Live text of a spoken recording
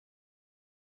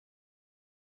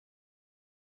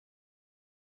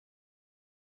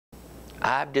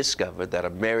I've discovered that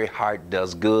a merry heart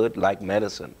does good like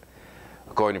medicine,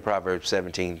 according to Proverbs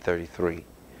 17:33.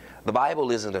 The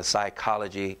Bible isn't a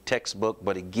psychology textbook,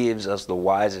 but it gives us the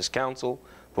wisest counsel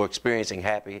for experiencing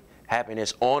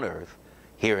happiness on earth,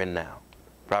 here and now.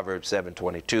 Proverbs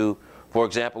 7:22, for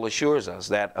example, assures us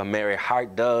that a merry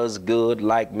heart does good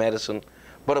like medicine,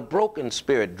 but a broken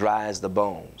spirit dries the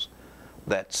bones.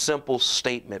 That simple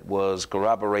statement was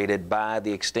corroborated by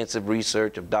the extensive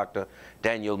research of Dr.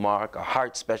 Daniel Mark, a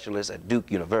heart specialist at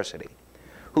Duke University,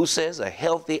 who says a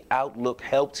healthy outlook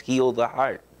helps heal the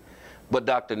heart. But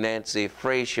Dr. Nancy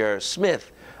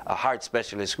Frazier-Smith, a heart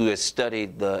specialist who has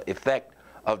studied the effect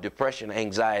of depression,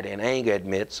 anxiety, and anger,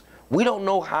 admits, we don't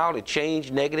know how to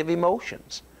change negative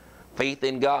emotions. Faith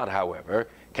in God, however,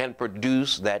 can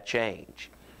produce that change.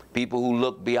 People who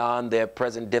look beyond their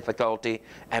present difficulty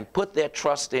and put their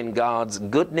trust in God's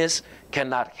goodness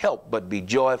cannot help but be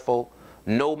joyful.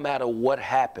 No matter what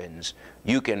happens,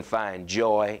 you can find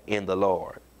joy in the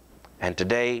Lord. And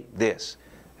today, this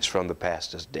is from the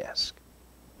pastor's desk.